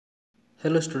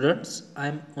Hello students, I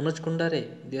am Anuj Kundare,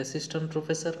 the Assistant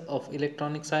Professor of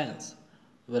Electronic Science.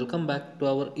 Welcome back to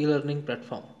our e-learning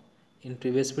platform. In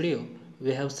previous video,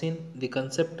 we have seen the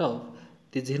concept of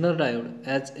the Zener diode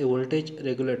as a voltage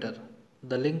regulator.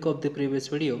 The link of the previous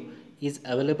video is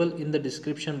available in the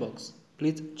description box.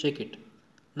 Please check it.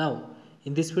 Now,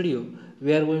 in this video,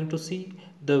 we are going to see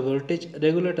the voltage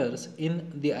regulators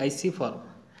in the IC form.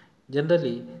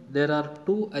 Generally, there are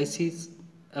two ICs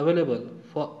available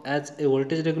for as a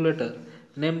voltage regulator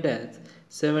named as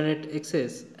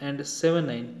 78XX and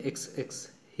 79XX.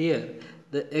 Here,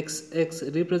 the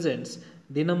XX represents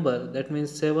the number, that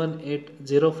means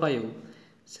 7805,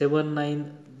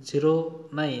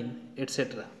 7909,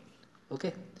 etc.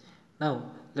 Okay. Now,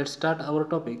 let's start our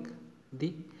topic,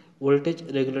 the voltage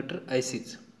regulator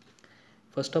ICs.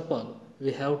 First of all,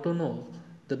 we have to know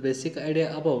the basic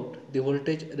idea about the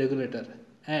voltage regulator,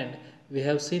 and we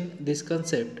have seen this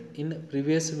concept in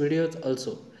previous videos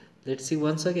also. Let's see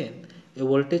once again. A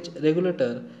voltage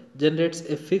regulator generates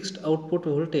a fixed output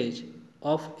voltage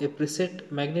of a preset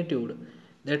magnitude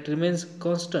that remains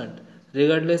constant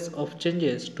regardless of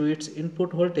changes to its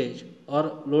input voltage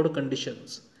or load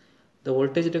conditions. The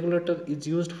voltage regulator is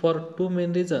used for two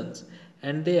main reasons,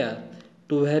 and they are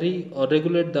to vary or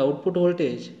regulate the output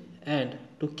voltage and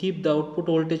to keep the output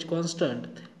voltage constant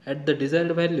at the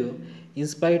desired value in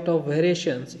spite of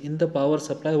variations in the power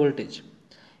supply voltage.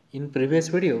 In previous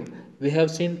video, we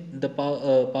have seen the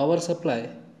power supply,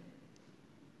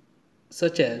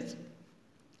 such as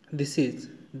this is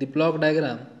the block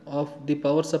diagram of the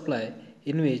power supply,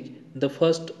 in which the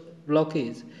first block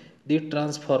is the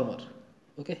transformer.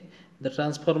 Okay, the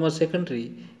transformer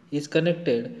secondary is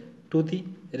connected to the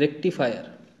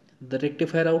rectifier. The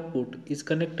rectifier output is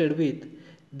connected with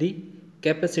the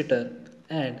capacitor,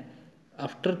 and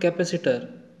after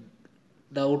capacitor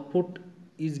the output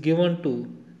is given to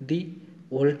the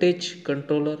voltage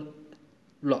controller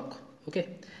block. Okay,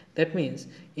 that means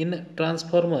in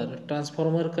transformer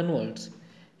converts.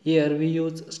 Here we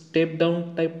use step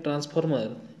down type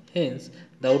transformer, hence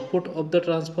the output of the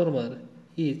transformer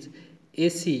is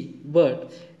AC,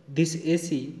 but this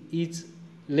AC is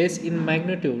less in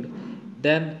magnitude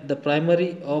than the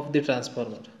primary of the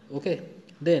transformer. Okay,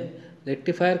 then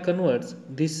rectifier converts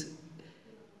this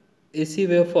AC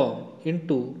waveform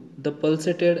into the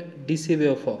pulsated DC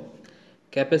waveform.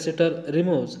 Capacitor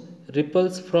removes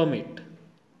ripples from it.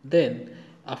 Then,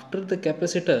 after the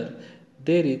capacitor,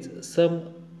 there is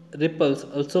some ripples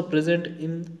also present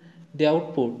in the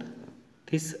output.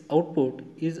 This output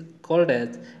is called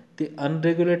as the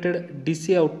unregulated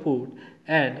DC output,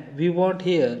 and we want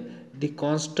here the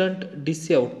constant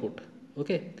DC output.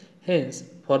 Okay, hence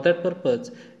for that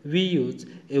purpose we use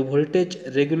a voltage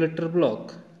regulator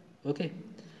block. Okay,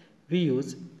 we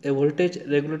use a voltage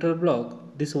regulator block.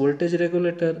 This voltage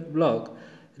regulator block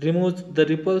removes the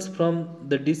ripples from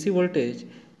the DC voltage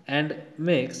and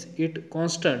makes it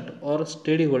constant or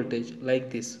steady voltage like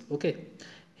this. Okay,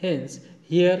 hence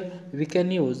here we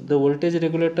can use the voltage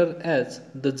regulator as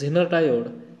the Zener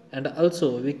diode, and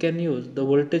also we can use the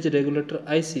voltage regulator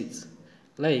ICs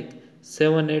like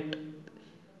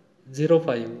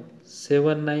 7805,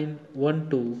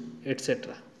 7912,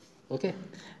 etc. Okay,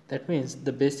 that means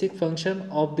the basic function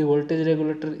of the voltage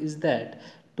regulator is that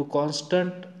to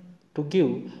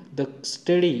give the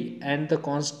steady and the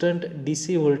constant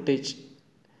DC voltage.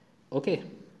 Okay,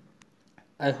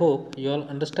 I hope you all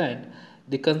understand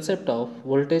the concept of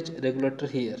voltage regulator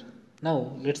here.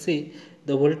 Now let's see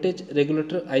the voltage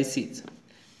regulator ICs.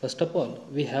 First of all,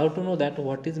 we have to know that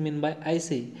what is meant by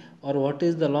IC, or what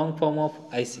is the long form of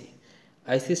IC.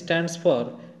 IC stands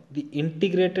for the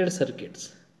integrated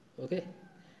circuits. Okay,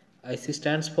 IC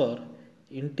stands for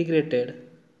integrated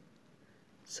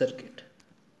circuit.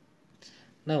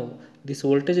 Now, these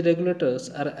voltage regulators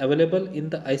are available in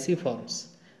the IC forms.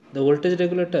 The voltage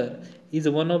regulator is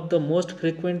one of the most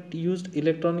frequent used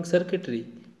electronic circuitry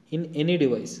in any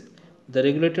device. The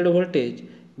regulated voltage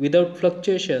without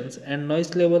fluctuations and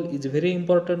noise level is very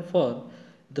important for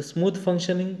the smooth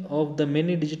functioning of the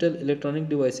many digital electronic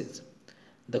devices.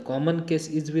 The common case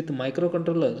is with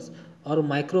microcontrollers or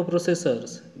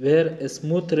microprocessors, where a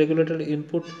smooth regulated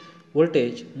input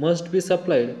voltage must be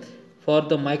supplied for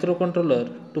the microcontroller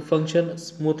to function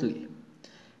smoothly.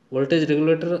 Voltage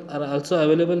regulators are also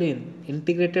available in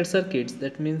integrated circuits,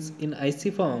 that means in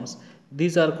IC forms.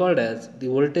 These are called as the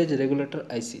voltage regulator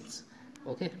ICs.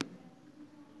 Okay.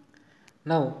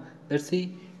 Now let's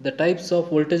see the types of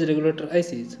voltage regulator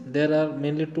ICs. There are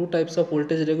mainly two types of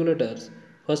voltage regulators.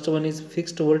 First one is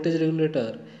fixed voltage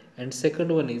regulator, and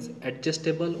second one is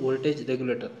adjustable voltage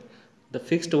regulator. The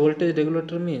fixed voltage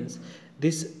regulator means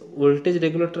this voltage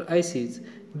regulator ICs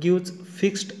gives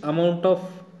fixed amount of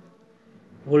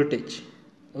voltage,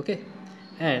 okay,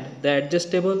 and the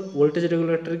adjustable voltage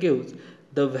regulator gives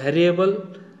the variable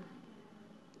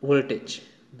voltage,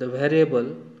 the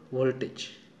variable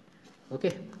voltage.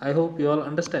 Okay, I hope you all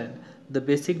understand the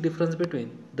basic difference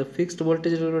between the fixed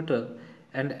voltage regulator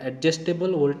and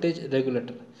adjustable voltage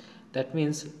regulator. That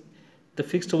means the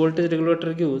fixed voltage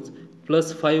regulator gives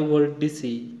plus 5 volt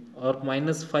DC or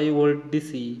minus 5 volt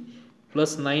DC,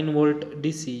 plus 9 volt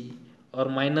DC or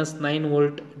minus 9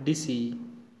 volt DC,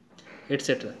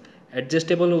 etc.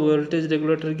 Adjustable voltage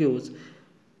regulator gives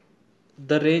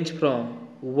the range from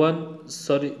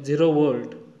 0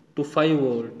 volt to 5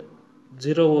 volt,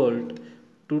 0 volt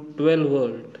to 12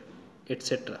 volt,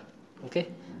 etc. Okay,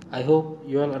 I hope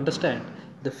you all understand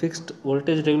the fixed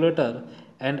voltage regulator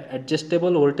and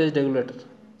adjustable voltage regulator.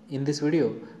 In this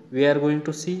video we are going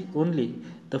to see only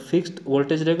the fixed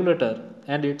voltage regulator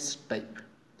and its type.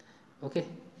 Okay,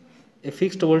 a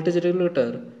fixed voltage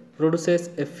regulator produces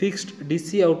a fixed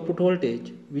DC output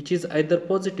voltage which is either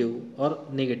positive or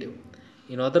negative.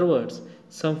 In other words,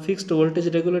 some fixed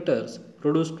voltage regulators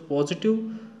produce positive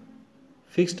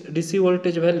fixed DC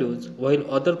voltage values while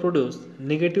others produce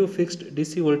negative fixed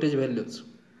DC voltage values.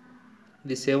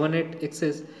 The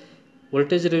 78XS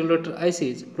voltage regulator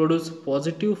ICs produce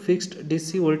positive fixed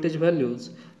DC voltage values,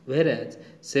 whereas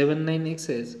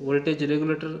 79XS voltage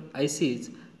regulator ICs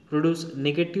produce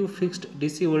negative fixed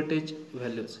DC voltage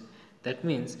values. That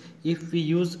means if we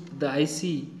use the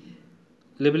IC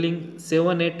labeling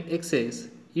 78XS,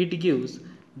 it gives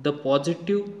the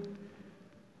positive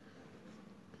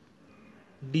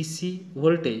DC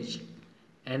voltage,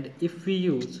 and if we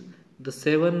use the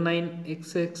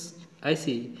 79XX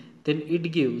IC, then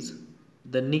it gives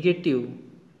the negative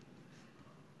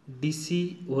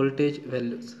DC voltage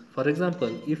values. For example,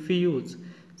 if we use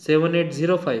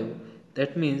 7805,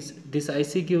 that means this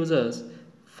IC gives us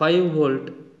 5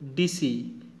 volt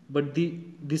DC, but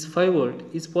this 5 volt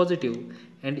is positive,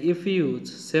 and if we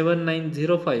use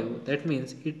 7905, that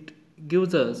means it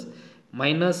gives us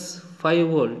minus 5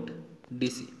 volt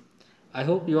DC. I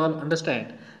hope you all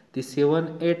understand the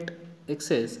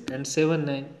 78XS and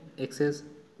 79XS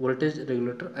voltage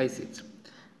regulator ICs.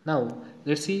 Now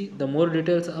let's see the more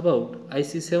details about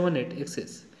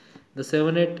IC78XS. The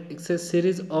 78XS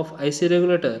series of IC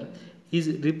regulator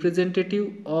is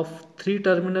representative of 3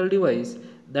 terminal devices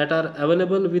that are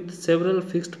available with several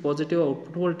fixed positive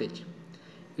output voltage.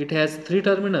 It has 3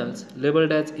 terminals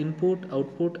labeled as input,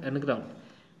 output and ground.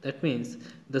 That means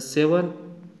the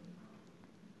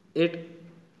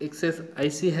 78XS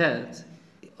IC has,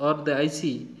 or the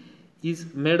IC is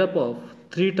made up of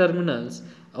 3 terminals.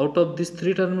 Out of these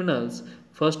 3 terminals,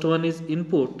 first one is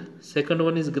input, second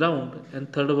one is ground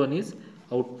and third one is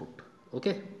output.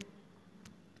 Okay,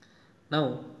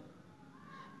 now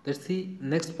let's see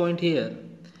next point here.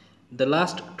 The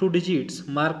last 2 digits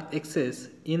mark XS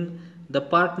in the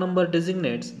part number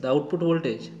designates the output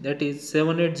voltage, that is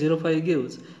 7805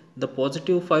 gives the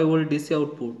positive 5 volt DC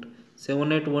output,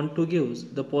 7812 gives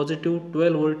the positive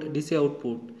 12 volt DC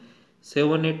output,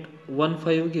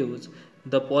 7815 gives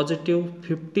the positive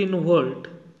 15 volt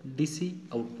DC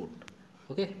output.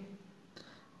 Okay,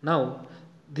 now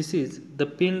this is the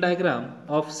pin diagram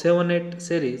of 78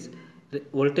 series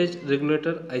voltage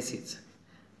regulator ICs.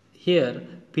 Here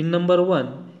pin number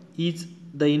 1 is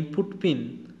the input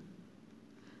pin,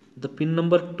 the pin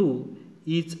number 2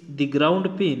 is the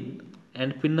ground pin,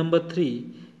 and pin number 3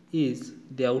 is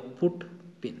the output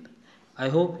pin. I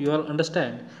hope you all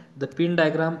understand the pin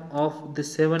diagram of the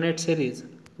 78 series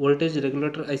voltage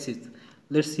regulator ICs.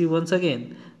 Let's see once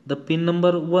again. The pin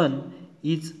number 1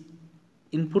 is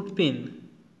input pin,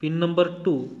 pin number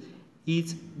 2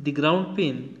 is the ground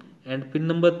pin, and pin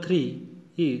number 3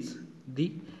 is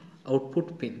the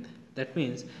output pin. That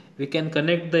means we can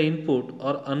connect the input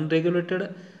or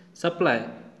unregulated supply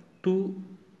to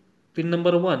pin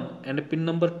number 1 and pin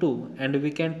number 2, and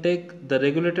we can take the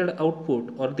regulated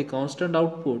output or the constant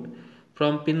output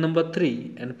from pin number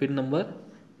 3 and pin number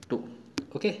 2.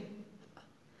 Okay,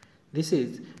 this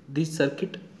is the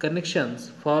circuit connections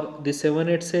for the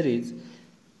 78 series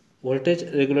voltage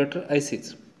regulator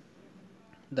ICs.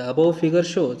 The above figure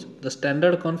shows the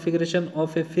standard configuration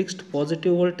of a fixed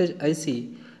positive voltage IC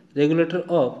regulator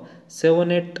of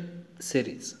 78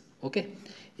 series. Okay,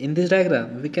 in this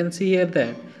diagram we can see here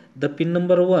that the pin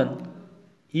number 1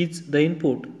 is the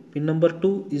input, pin number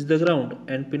 2 is the ground,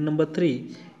 and pin number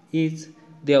 3 is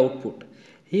the output.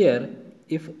 Here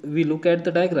if we look at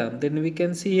the diagram, then we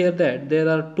can see here that there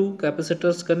are 2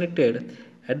 capacitors connected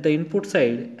at the input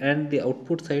side and the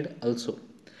output side also.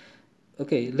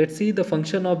 Okay, let's see the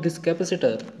function of this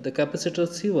capacitor. The capacitor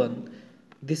C1,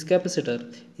 this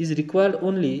capacitor is required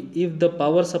only if the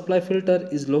power supply filter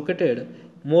is located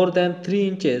more than 3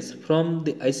 inches from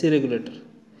the IC regulator.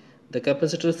 The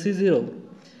capacitor C0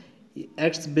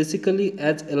 acts basically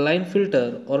as a line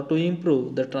filter or to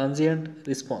improve the transient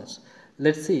response.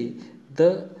 Let's see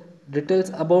the details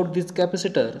about this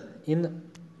capacitor in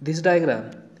this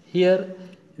diagram. Here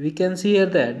we can see here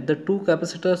that the two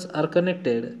capacitors are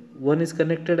connected. One is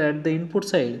connected at the input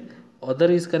side, other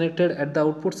is connected at the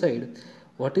output side.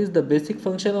 What is the basic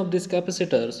function of these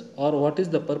capacitors, or what is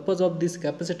the purpose of these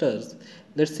capacitors?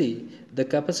 Let's see. The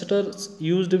capacitors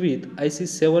used with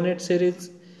IC78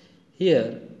 series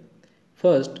here.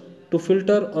 First, to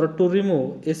filter or to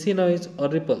remove AC noise or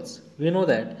ripples. We know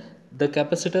that the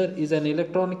capacitor is an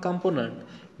electronic component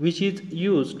which is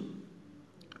used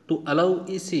to allow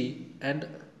AC and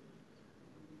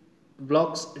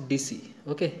blocks DC.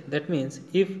 Okay, that means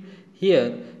if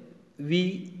here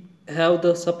we have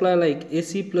the supply like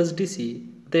AC plus DC,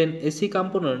 then AC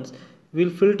components will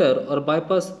filter or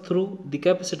bypass through the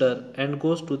capacitor and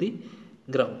goes to the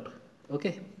ground.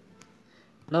 Okay,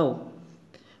 now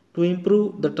to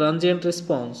improve the transient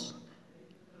response,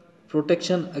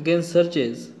 protection against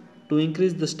surges, to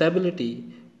increase the stability,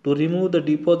 to remove the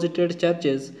deposited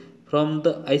charges from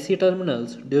the IC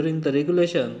terminals during the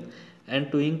regulation, and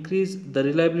to increase the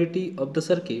reliability of the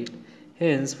circuit.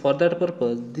 Hence, for that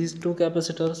purpose, these two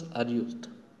capacitors are used.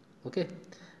 Okay.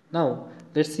 Now,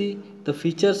 let's see the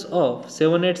features of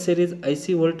 78 series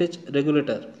IC voltage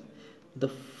regulator. The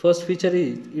first feature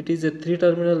is it is a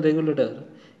 3-terminal regulator,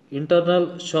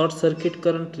 internal short circuit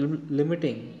current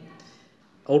limiting,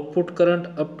 output current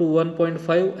up to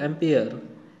 1.5 ampere,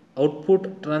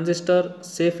 output transistor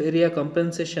safe area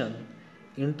compensation,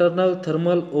 internal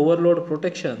thermal overload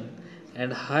protection,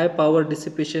 and high power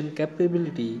dissipation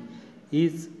capability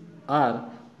is are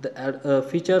the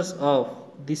features of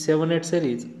the 78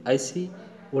 series IC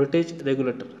voltage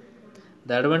regulator.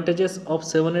 The advantages of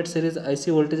 78 series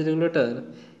IC voltage regulator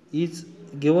is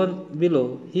given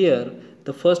below. Here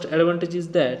the first advantage is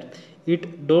that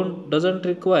it doesn't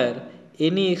require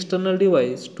any external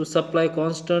device to supply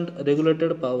constant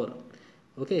regulated power.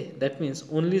 Okay, that means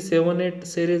only 78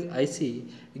 series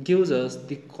IC gives us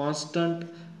the constant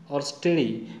or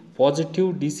steady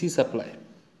positive DC supply.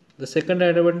 The second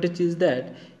advantage is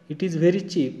that it is very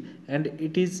cheap and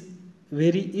it is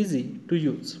very easy to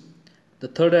use. The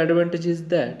third advantage is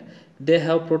that they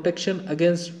have protection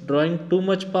against drawing too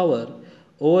much power,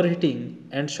 overheating,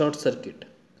 and short circuit.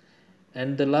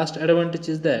 And the last advantage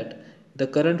is that the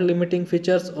current limiting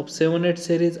features of 78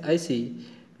 series IC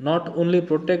not only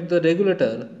protect the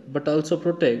regulator but also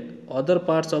protect other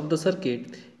parts of the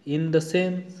circuit in the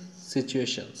same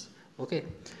situations. Okay,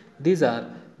 these are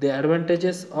the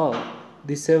advantages of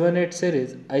the 78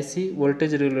 series IC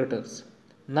voltage regulators.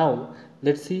 Now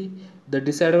let's see the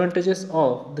disadvantages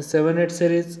of the 78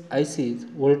 series IC's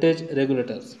voltage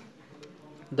regulators.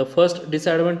 The first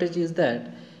disadvantage is that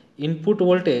input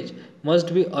voltage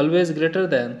must be always greater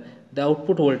than the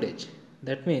output voltage.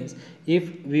 That means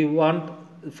if we want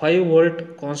 5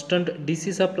 volt constant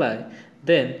DC supply,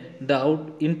 then the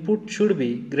input should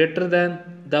be greater than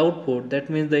the output. That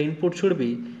means the input should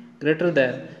be greater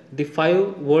than the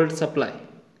 5 volt supply.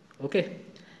 Okay,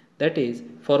 that is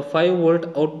for 5 volt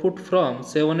output from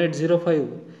 7805,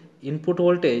 input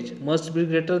voltage must be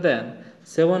greater than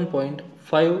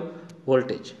 7.5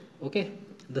 voltage. Okay,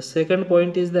 the second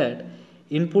point is that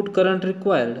input current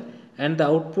required and the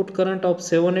output current of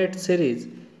 78 series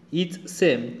is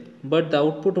same, but the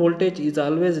output voltage is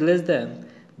always less than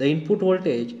the input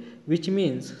voltage, which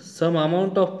means some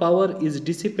amount of power is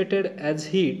dissipated as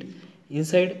heat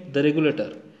inside the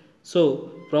regulator.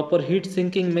 So proper heat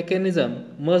sinking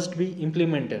mechanism must be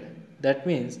implemented. That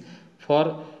means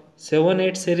for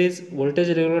 78 series voltage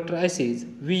regulator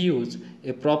ICs, we use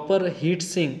a proper heat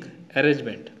sink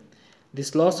arrangement.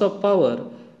 This loss of power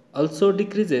also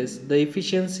decreases the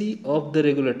efficiency of the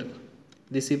regulator.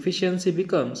 This efficiency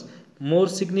becomes more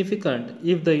significant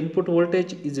if the input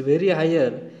voltage is very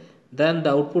higher than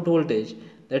the output voltage,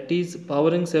 that is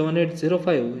powering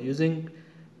 7805 using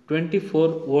 24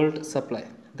 volt supply.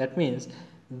 That means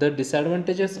the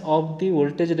disadvantages of the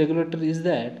voltage regulator is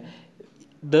that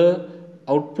the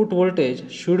output voltage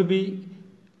should be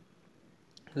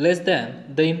less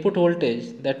than the input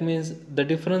voltage. That means the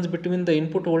difference between the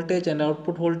input voltage and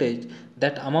output voltage,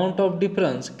 that amount of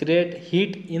difference create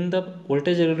heat in the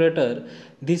voltage regulator.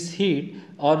 This heat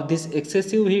or this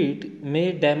excessive heat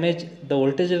may damage the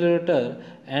voltage regulator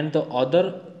and the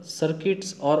other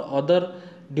circuits or other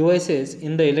devices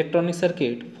in the electronic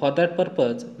circuit. For that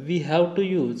purpose, we have to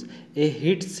use a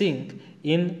heat sink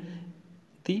in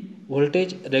the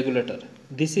voltage regulator.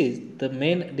 This is the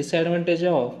main disadvantage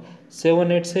of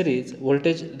 7-8 series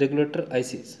voltage regulator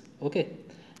ICs. Okay.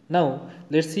 Now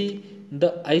let's see the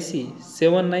IC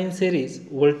 7-9 series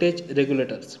voltage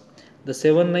regulators. The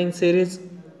 7-9 series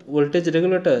voltage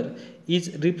regulator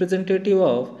is representative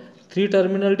of 3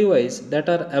 terminal device that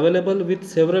are available with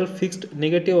several fixed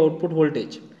negative output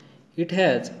voltage. It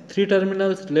has 3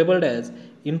 terminals labeled as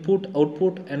input,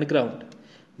 output and ground.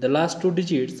 The last 2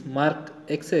 digits mark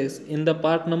XS in the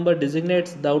part number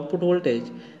designates the output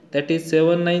voltage, that is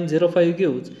 7905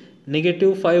 gives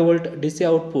negative 5 volt DC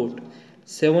output,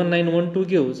 7912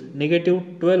 gives negative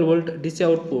 12 volt DC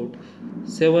output,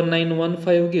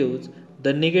 7915 gives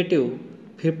the negative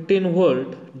 15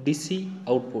 volt DC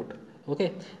output.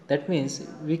 Okay, that means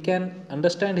we can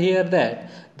understand here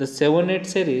that the 7-8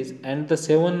 series and the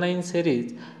 7-9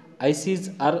 series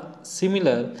ICs are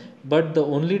similar, but the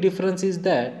only difference is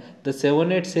that the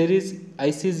 7-8 series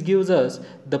ICs gives us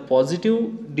the positive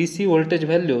DC voltage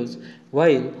values,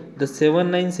 while the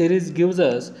 7-9 series gives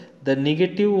us the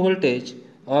negative voltage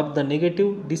or the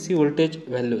negative DC voltage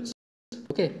values.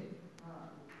 Okay.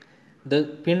 The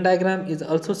pin diagram is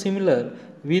also similar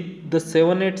with the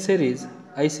 7-8 series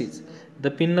ICs. The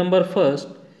pin number first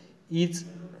is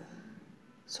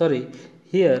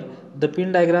here the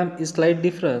pin diagram is slight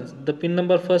difference. The pin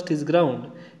number first is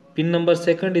ground, pin number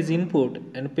second is input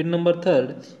and pin number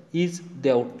third is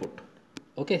the output.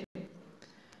 Okay.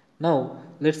 Now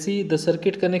let's see the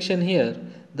circuit connection here.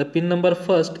 The pin number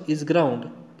first is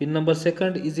ground, pin number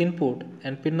second is input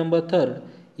and pin number third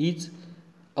is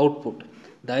output.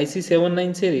 The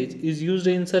IC79 series is used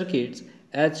in circuits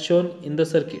as shown in the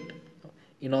circuit.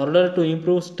 In order to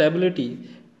improve stability,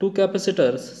 two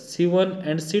capacitors C1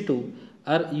 and C2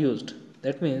 are used.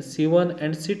 That means C1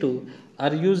 and C2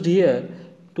 are used here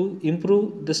to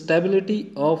improve the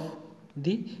stability of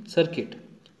the circuit.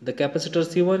 The capacitor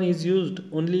C1 is used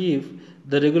only if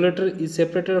the regulator is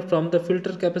separated from the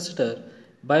filter capacitor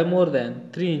by more than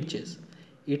 3 inches.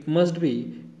 It must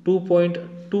be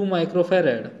 2.2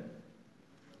 microfarad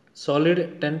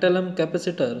solid tantalum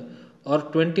capacitor or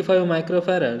 25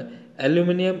 microfarad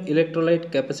aluminum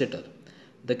electrolyte capacitor.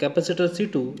 The capacitor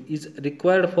C2 is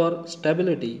required for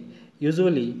stability.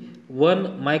 Usually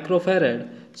 1 microfarad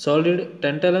solid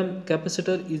tantalum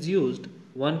capacitor is used.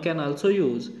 One can also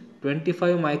use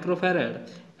 25 microfarad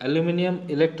aluminum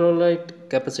electrolyte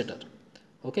capacitor.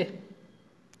 Okay.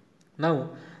 Now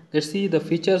let's see the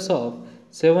features of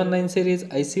 7-9 series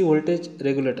IC voltage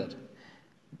regulator.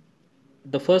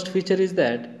 The first feature is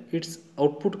that its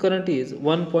output current is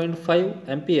 1.5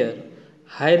 ampere,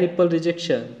 high ripple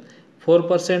rejection,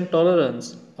 4%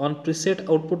 tolerance on preset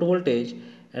output voltage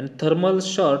and thermal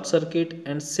short circuit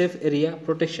and safe area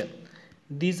protection.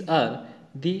 These are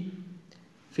the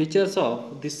features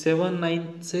of the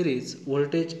 7-9 series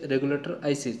voltage regulator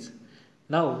ICs.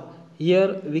 Now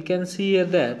here we can see here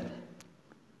that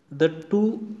the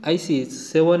two ICs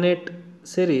 7-8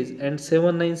 series and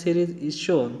 7-9 series is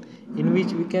shown, in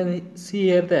which we can see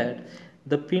here that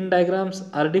the pin diagrams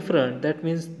are different. That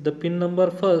means the pin number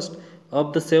first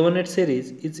of the 7-8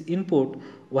 series is input,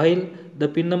 while the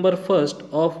pin number first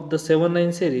of the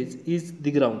 7-9 series is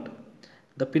the ground.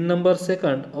 The pin number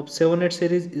second of 7-8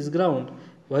 series is ground,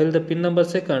 while the pin number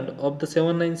second of the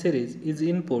 7-9 series is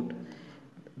input.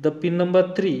 The pin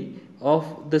number 3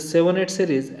 of the 7-8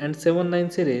 series and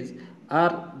 7-9 series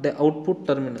are the output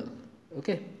terminal.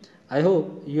 Okay. I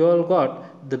hope you all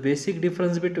got the basic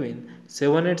difference between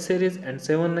 7-8 series and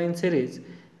 7-9 series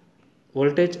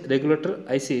voltage regulator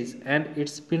ICs and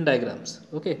its pin diagrams.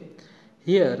 Okay.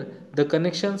 Here the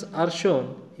connections are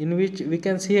shown, in which we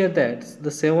can see here that the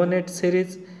 7-8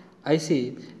 series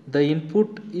IC, the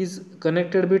input is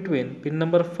connected between pin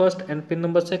number first and pin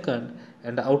number second,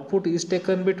 and the output is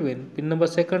taken between pin number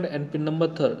second and pin number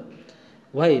third.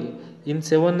 While in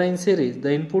 7-9 series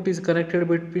the input is connected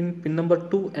between pin number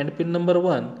 2 and pin number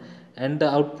 1, and the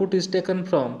output is taken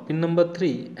from pin number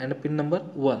 3 and pin number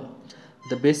 1.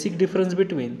 The basic difference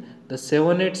between the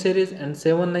 7-8 series and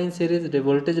 7-9 series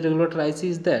voltage regulator IC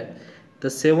is that the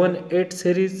 7-8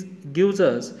 series gives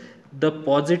us the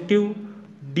positive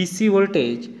DC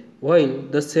voltage, while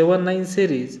the 7-9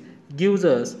 series gives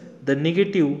us the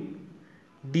negative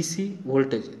DC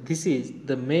voltage. This is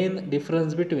the main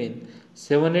difference between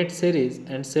 7-8 series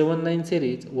and 7-9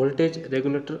 series voltage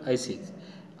regulator ICs.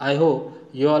 I hope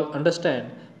you all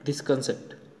understand this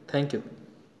concept. Thank you.